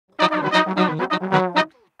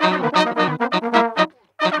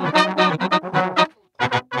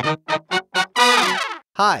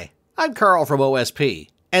I'm Carl from OSP,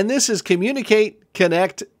 and this is Communicate,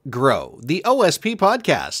 Connect, Grow, the OSP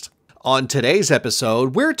podcast. On today's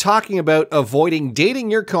episode, we're talking about avoiding dating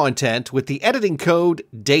your content with the editing code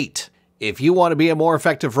DATE. If you want to be a more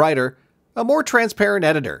effective writer, a more transparent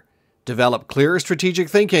editor, develop clearer strategic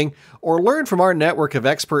thinking, or learn from our network of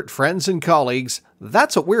expert friends and colleagues,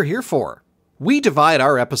 that's what we're here for. We divide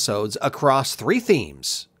our episodes across 3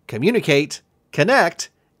 themes: communicate, connect,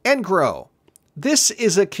 and grow. This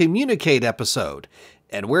is a Communicate episode,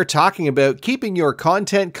 and we're talking about keeping your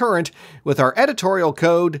content current with our editorial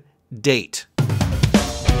code, DATE.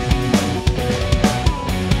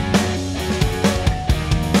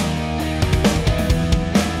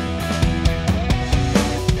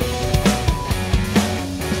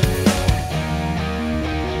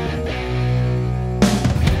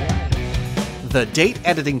 The DATE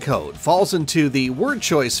editing code falls into the word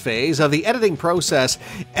choice phase of the editing process,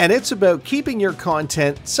 and it's about keeping your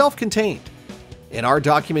content self-contained. In our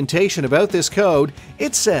documentation about this code,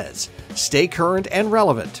 it says, stay current and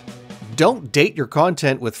relevant. Don't date your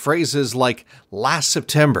content with phrases like last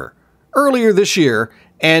September, earlier this year,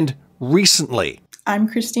 and recently. I'm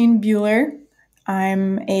Christine Bueller.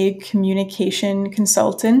 I'm a communication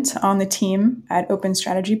consultant on the team at Open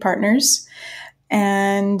Strategy Partners.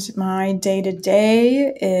 And my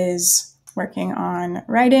day-to-day is working on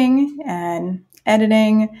writing and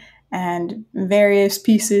editing and various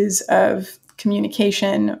pieces of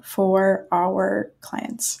communication for our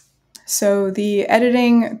clients. So the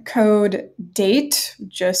editing code DATE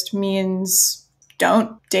just means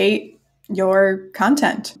don't date your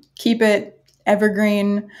content. Keep it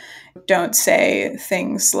evergreen. Don't say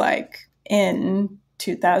things like in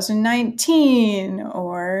 2019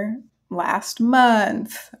 or last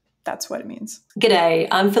month. That's what it means. G'day,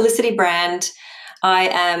 I'm Felicity Brand. I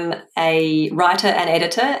am a writer and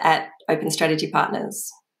editor at Open Strategy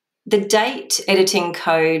Partners. The DATE editing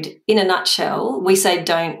code, in a nutshell, we say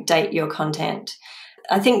don't date your content.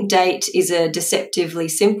 I think DATE is a deceptively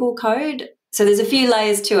simple code. So there's a few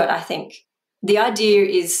layers to it, I think. The idea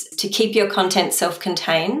is to keep your content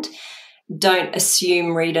self-contained. Don't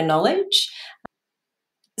assume reader knowledge.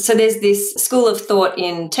 So there's this school of thought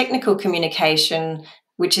in technical communication,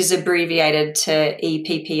 which is abbreviated to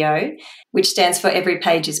EPPO, which stands for every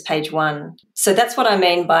page is page one. So that's what I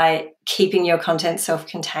mean by keeping your content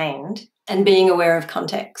self-contained and being aware of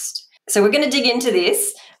context. So we're going to dig into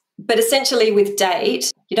this, but essentially with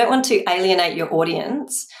DATE, you don't want to alienate your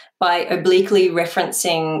audience by obliquely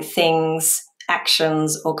referencing things,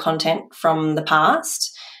 actions, or content from the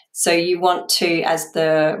past. So you want to, as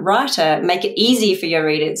the writer, make it easy for your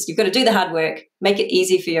readers. You've got to do the hard work, make it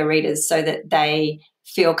easy for your readers so that they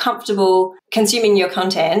feel comfortable consuming your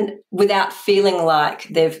content without feeling like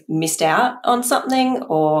they've missed out on something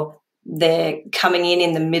or they're coming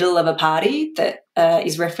in the middle of a party that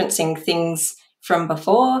is referencing things from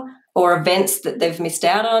before or events that they've missed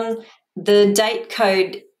out on. The DATE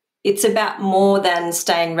code, it's about more than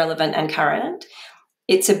staying relevant and current.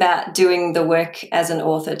 It's about doing the work as an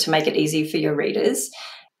author to make it easy for your readers.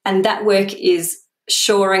 And that work is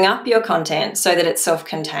shoring up your content so that it's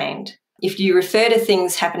self-contained. If you refer to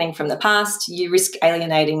things happening from the past, you risk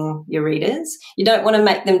alienating your readers. You don't want to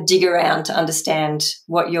make them dig around to understand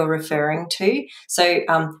what you're referring to. So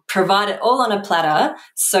provide it all on a platter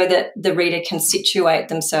so that the reader can situate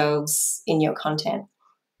themselves in your content.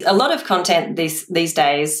 A lot of content these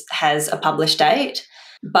days has a publish date,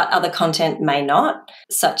 but other content may not,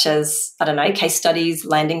 such as, case studies,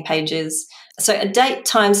 landing pages. So a date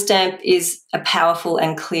timestamp is a powerful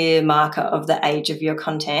and clear marker of the age of your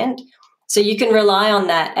content. So you can rely on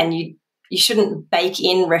that, and you shouldn't bake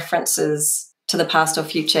in references to the past or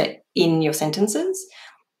future in your sentences.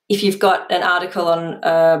 If you've got an article on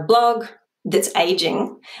a blog that's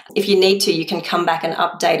aging, if you need to, you can come back and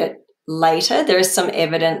update it later. There is some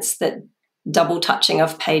evidence that double touching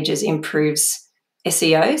of pages improves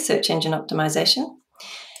SEO, search engine optimization.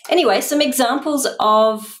 Anyway, some examples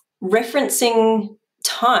of referencing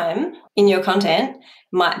time in your content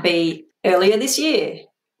might be earlier this year,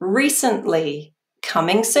 recently,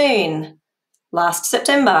 coming soon, last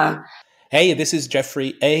September. Hey, this is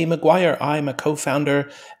Jeffrey A. McGuire. I'm a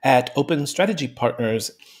co-founder at Open Strategy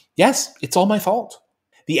Partners. Yes, it's all my fault.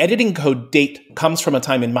 The editing code DATE comes from a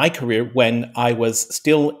time in my career when I was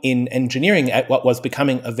still in engineering at what was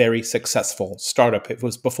becoming a very successful startup. It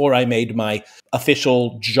was before I made my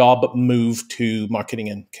official job move to marketing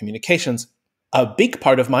and communications. A big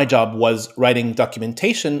part of my job was writing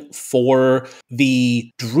documentation for the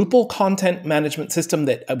Drupal content management system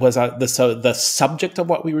that was the subject of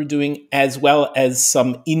what we were doing, as well as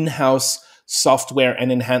some in-house software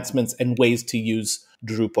and enhancements and ways to use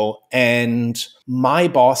Drupal. And my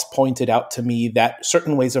boss pointed out to me that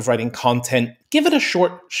certain ways of writing content, give it a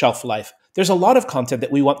short shelf life. There's a lot of content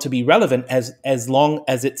that we want to be relevant as long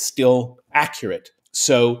as it's still accurate.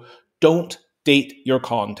 So don't date your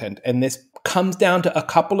content. And this comes down to a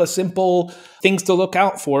couple of simple things to look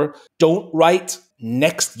out for. Don't write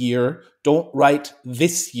next year. Don't write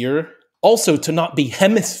this year. Also, to not be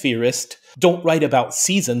hemispherist, don't write about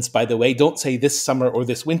seasons, by the way. Don't say this summer or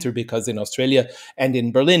this winter, because in Australia and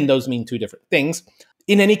in Berlin, those mean two different things.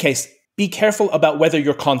 In any case, be careful about whether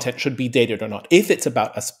your content should be dated or not. If it's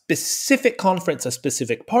about a specific conference, a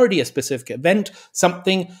specific party, a specific event,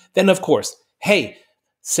 something, then of course, hey,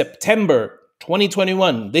 September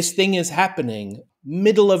 2021, this thing is happening,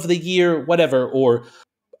 middle of the year, whatever, or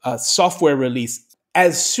a software release.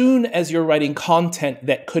 As soon as you're writing content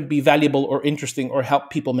that could be valuable or interesting or help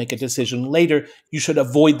people make a decision later, you should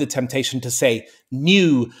avoid the temptation to say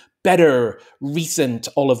new, better, recent,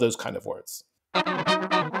 all of those kind of words.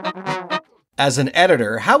 As an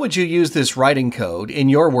editor, how would you use this writing code in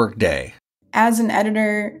your workday? As an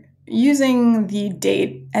editor, using the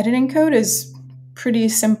date editing code is pretty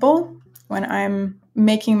simple. When I'm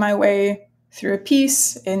making my way through a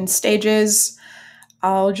piece in stages,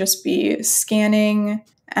 I'll just be scanning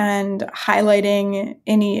and highlighting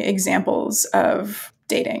any examples of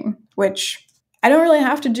dating, which I don't really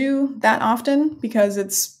have to do that often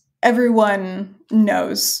because everyone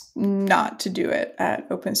knows not to do it at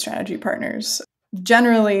Open Strategy Partners.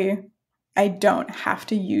 Generally, I don't have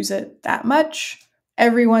to use it that much.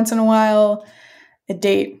 Every once in a while, a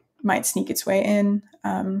date might sneak its way in,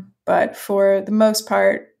 but for the most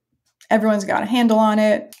part, everyone's got a handle on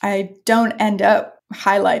it. I don't end up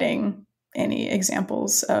highlighting any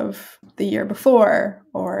examples of the year before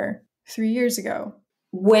or 3 years ago.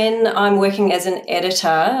 When I'm working as an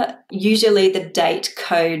editor, usually the date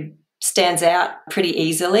code stands out pretty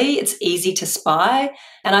easily. It's easy to spy.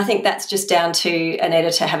 And I think that's just down to an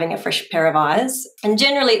editor having a fresh pair of eyes. And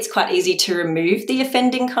generally, it's quite easy to remove the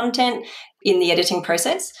offending content in the editing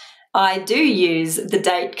process. I do use the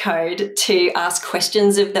date code to ask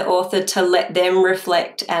questions of the author to let them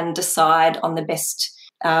reflect and decide on the best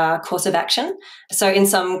course of action. So in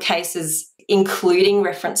some cases, including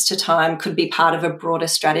reference to time could be part of a broader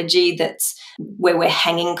strategy that's where we're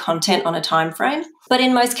hanging content on a time frame. But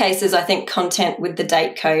in most cases, I think content with the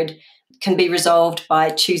date code can be resolved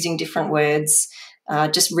by choosing different words,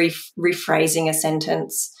 just rephrasing a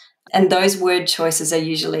sentence. And those word choices are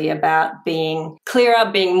usually about being clearer,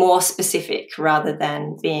 being more specific rather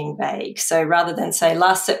than being vague. So rather than say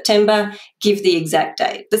last September, give the exact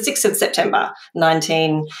date, the 6th of September,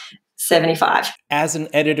 1975. As an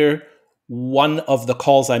editor, one of the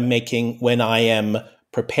calls I'm making when I am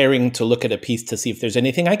preparing to look at a piece to see if there's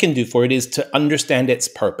anything I can do for it is to understand its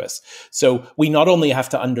purpose. So we not only have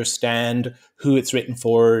to understand who it's written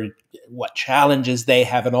for, what challenges they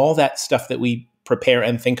have, and all that stuff that we prepare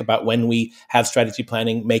and think about when we have strategy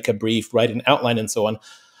planning, make a brief, write an outline, and so on.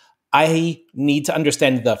 I need to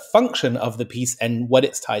understand the function of the piece and what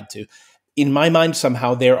it's tied to. In my mind,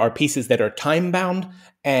 somehow there are pieces that are time-bound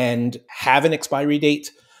and have an expiry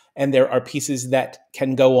date, and there are pieces that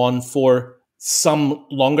can go on for some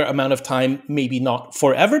longer amount of time, maybe not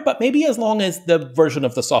forever, but maybe as long as the version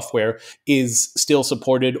of the software is still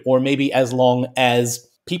supported, or maybe as long as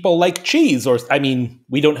people like cheese, or, I mean,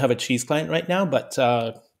 we don't have a cheese client right now, but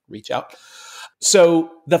reach out.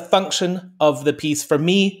 So the function of the piece, for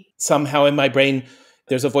me, somehow in my brain,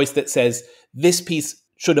 there's a voice that says, this piece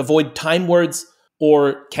should avoid time words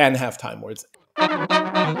or can have time words.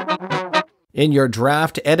 In your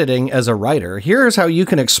draft editing as a writer, here's how you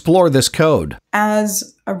can explore this code.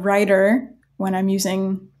 As a writer, when I'm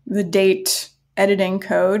using the date editing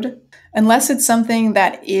code, unless it's something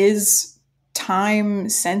that is time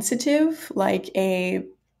sensitive, like a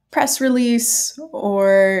press release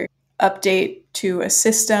or update to a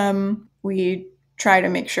system, we try to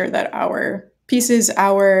make sure that our pieces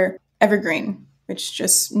are evergreen, which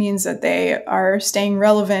just means that they are staying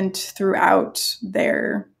relevant throughout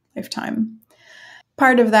their lifetime.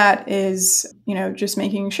 Part of that is, just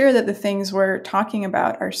making sure that the things we're talking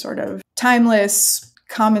about are sort of timeless,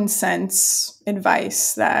 common sense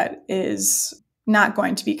advice that is not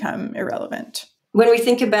going to become irrelevant. When we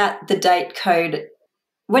think about the date code,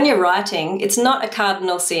 when you're writing, it's not a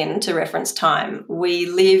cardinal sin to reference time. We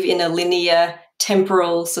live in a linear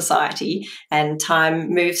temporal society and time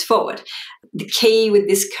moves forward. The key with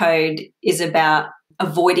this code is about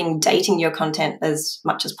avoiding dating your content as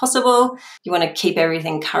much as possible. You want to keep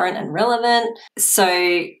everything current and relevant.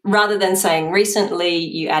 So rather than saying recently,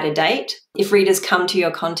 you add a date. If readers come to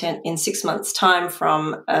your content in 6 months' time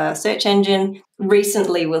from a search engine,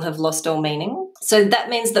 recently will have lost all meaning. So that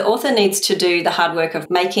means the author needs to do the hard work of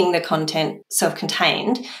making the content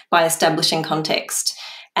self-contained by establishing context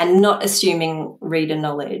and not assuming reader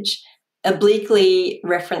knowledge. Obliquely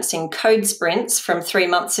referencing code sprints from 3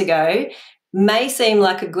 months ago may seem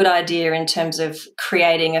like a good idea in terms of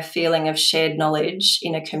creating a feeling of shared knowledge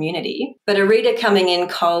in a community, but a reader coming in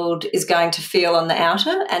cold is going to feel on the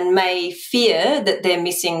outer and may fear that they're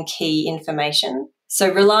missing key information.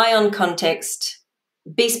 So rely on context,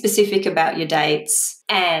 be specific about your dates,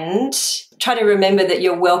 and try to remember that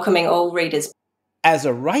you're welcoming all readers. As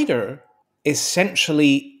a writer,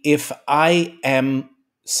 essentially, if I am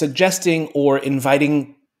suggesting or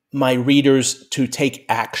inviting my readers to take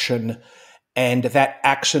action, and that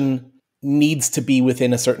action needs to be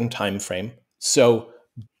within a certain time frame. So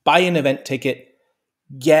buy an event ticket,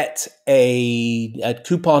 get a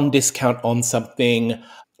coupon discount on something,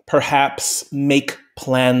 perhaps make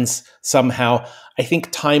plans somehow. I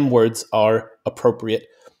think time words are appropriate.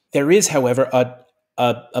 There is, however,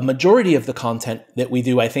 a majority of the content that we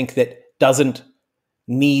do, I think, that doesn't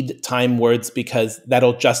need time words because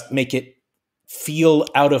that'll just make it feel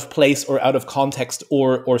out of place or out of context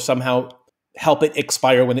or somehow help it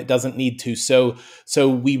expire when it doesn't need to. So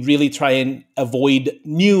we really try and avoid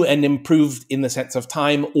new and improved in the sense of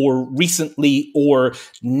time or recently or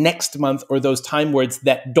next month or those time words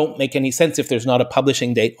that don't make any sense if there's not a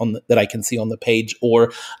publishing date that I can see on the page,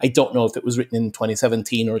 or I don't know if it was written in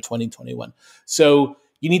 2017 or 2021. So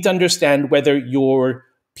you need to understand whether your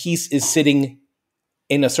piece is sitting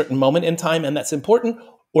in a certain moment in time, and that's important,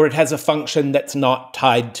 or it has a function that's not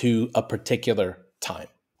tied to a particular time.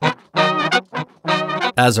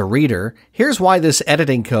 As a reader, here's why this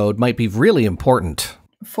editing code might be really important.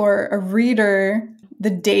 For a reader, the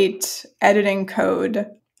date editing code,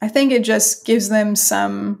 I think it just gives them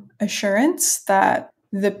some assurance that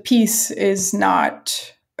the piece is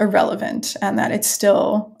not irrelevant and that it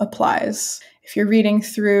still applies. If you're reading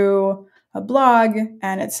through a blog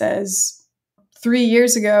and it says 3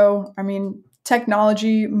 years ago, I mean,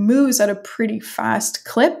 technology moves at a pretty fast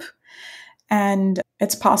clip, and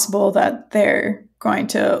it's possible that they're going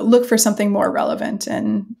to look for something more relevant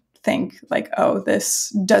and think like, oh,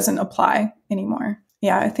 this doesn't apply anymore.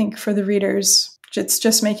 Yeah, I think for the readers, it's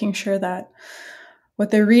just making sure that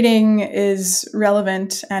what they're reading is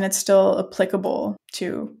relevant and it's still applicable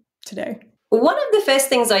to today. One of the first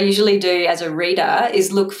things I usually do as a reader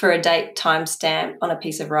is look for a date timestamp on a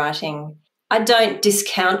piece of writing. I don't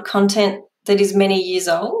discount content that is many years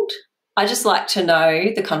old. I just like to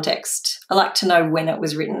know the context. I like to know when it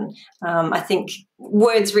was written. I think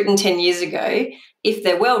words written 10 years ago, if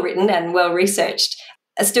they're well written and well researched,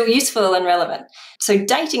 are still useful and relevant. So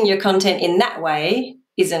dating your content in that way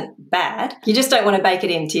isn't bad. You just don't want to bake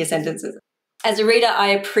it into your sentences. As a reader, I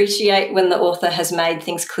appreciate when the author has made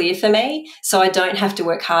things clear for me, so I don't have to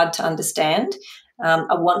work hard to understand.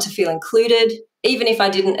 I want to feel included. Even if I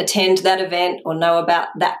didn't attend that event or know about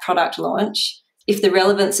that product launch, if the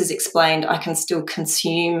relevance is explained, I can still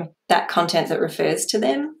consume that content that refers to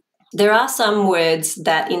them. There are some words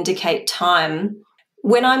that indicate time.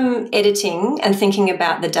 When I'm editing and thinking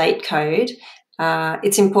about the date code,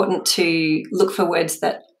 it's important to look for words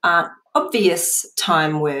that aren't obvious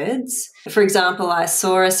time words. For example, I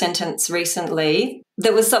saw a sentence recently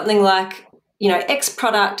that was something like, X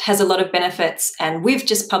product has a lot of benefits and we've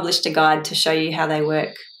just published a guide to show you how they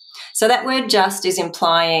work. So that word just is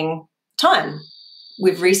implying time.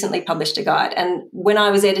 We've recently published a guide. And when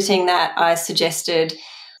I was editing that, I suggested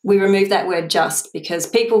we remove that word just because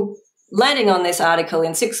people landing on this article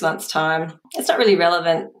in 6 months' time, it's not really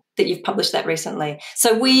relevant that you've published that recently.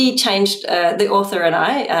 So we changed, the author and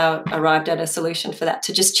I arrived at a solution for that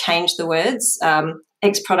to just change the words.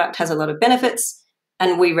 X product has a lot of benefits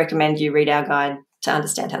and we recommend you read our guide to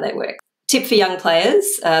understand how they work. Tip for young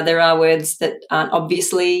players, there are words that aren't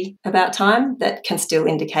obviously about time that can still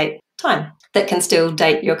indicate time, that can still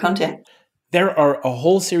date your content. There are a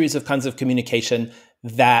whole series of kinds of communication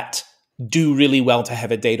that do really well to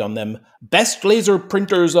have a date on them. Best laser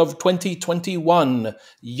printers of 2021,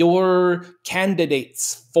 your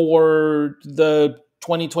candidates for the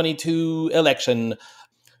 2022 election.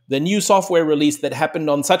 The new software release that happened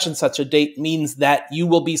on such and such a date means that you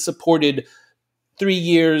will be supported 3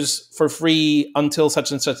 years for free until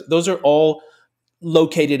such and such. Those are all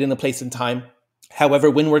located in a place and time.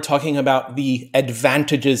 However, when we're talking about the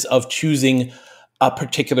advantages of choosing a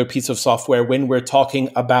particular piece of software, when we're talking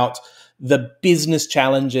about the business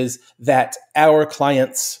challenges that our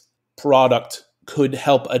clients' product could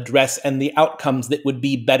help address and the outcomes that would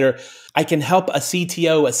be better. I can help a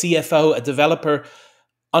CTO, a CFO, a developer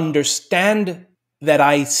understand that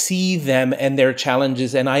I see them and their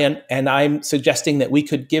challenges, and I'm suggesting that we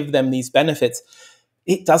could give them these benefits.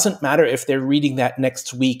 It doesn't matter if they're reading that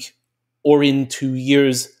next week or in 2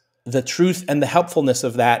 years. The truth and the helpfulness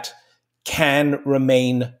of that can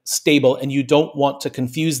remain stable, and you don't want to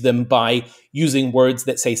confuse them by using words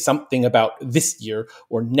that say something about this year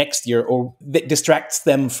or next year, or that distracts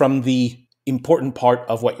them from the important part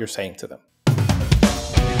of what you're saying to them.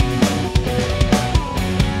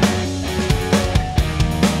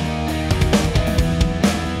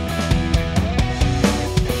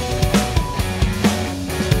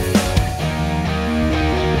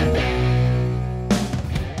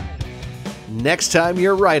 Next time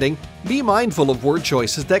you're writing, be mindful of word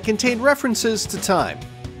choices that contain references to time.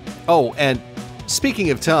 Oh, and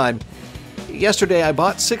speaking of time, yesterday I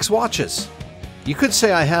bought 6 watches. You could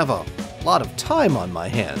say I have a lot of time on my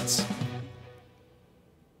hands.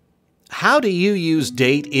 How do you use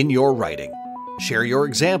date in your writing? Share your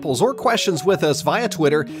examples or questions with us via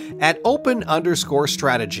Twitter at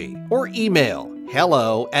open_strategy or email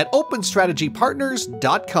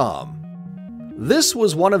hello@openstrategypartners.com. This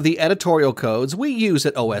was one of the editorial codes we use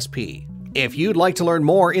at OSP. If you'd like to learn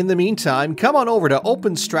more in the meantime, come on over to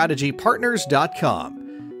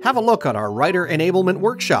openstrategypartners.com. Have a look on our writer enablement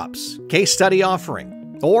workshops, case study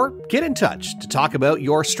offering, or get in touch to talk about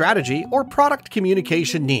your strategy or product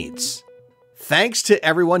communication needs. Thanks to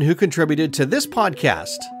everyone who contributed to this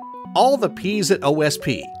podcast. All the P's at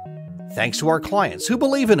OSP. Thanks to our clients who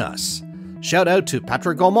believe in us. Shout out to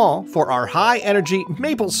Patrick Gaumont for our high-energy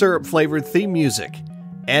maple syrup-flavored theme music,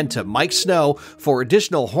 and to Mike Snow for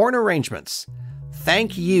additional horn arrangements.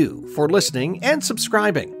 Thank you for listening and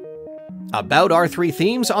subscribing. About our 3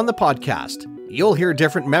 themes on the podcast, you'll hear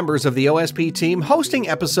different members of the OSP team hosting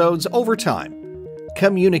episodes over time.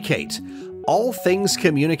 Communicate. All things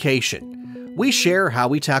communication. We share how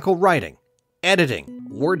we tackle writing, editing,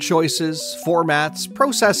 word choices, formats,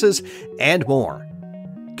 processes, and more.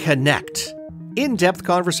 Connect. In-depth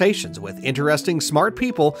conversations with interesting, smart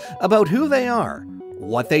people about who they are,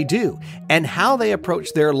 what they do, and how they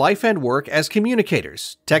approach their life and work as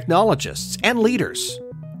communicators, technologists, and leaders.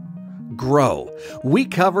 Grow. We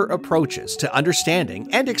cover approaches to understanding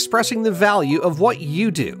and expressing the value of what you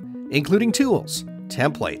do, including tools,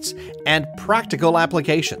 templates, and practical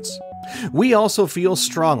applications. We also feel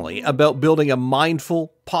strongly about building a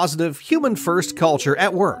mindful, positive, human-first culture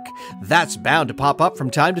at work. That's bound to pop up from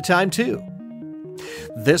time to time, too.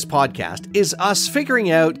 This podcast is us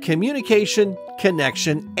figuring out communication,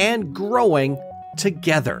 connection, and growing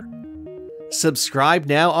together. Subscribe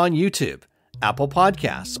now on YouTube, Apple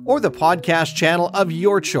Podcasts, or the podcast channel of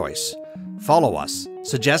your choice. Follow us,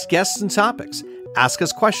 suggest guests and topics, ask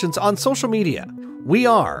us questions on social media. We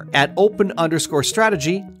are at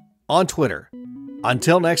open_strategy on Twitter.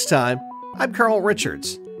 Until next time, I'm Carl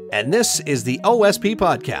Richards, and this is the OSP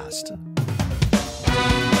Podcast.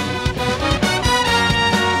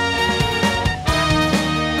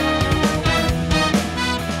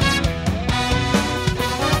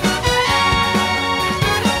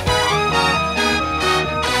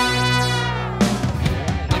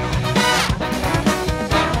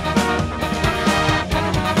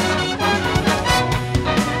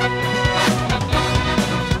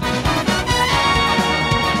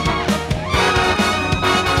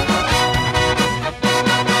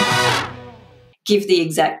 Give the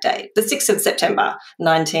exact date, the 6th of September,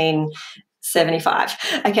 1975.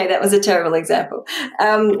 Okay, that was a terrible example.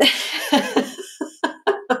 Why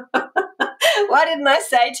didn't I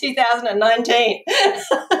say 2019?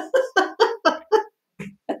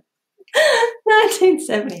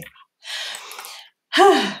 1970.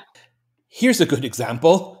 Here's a good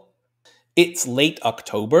example. It's late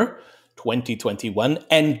October 2021,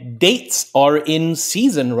 and dates are in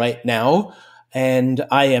season right now. And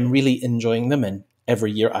I am really enjoying them. And every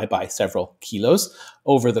year I buy several kilos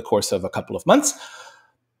over the course of a couple of months.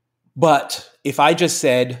 But if I just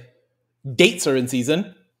said dates are in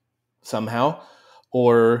season somehow,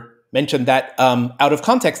 or mentioned that out of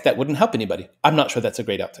context, that wouldn't help anybody. I'm not sure that's a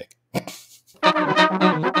great outtake.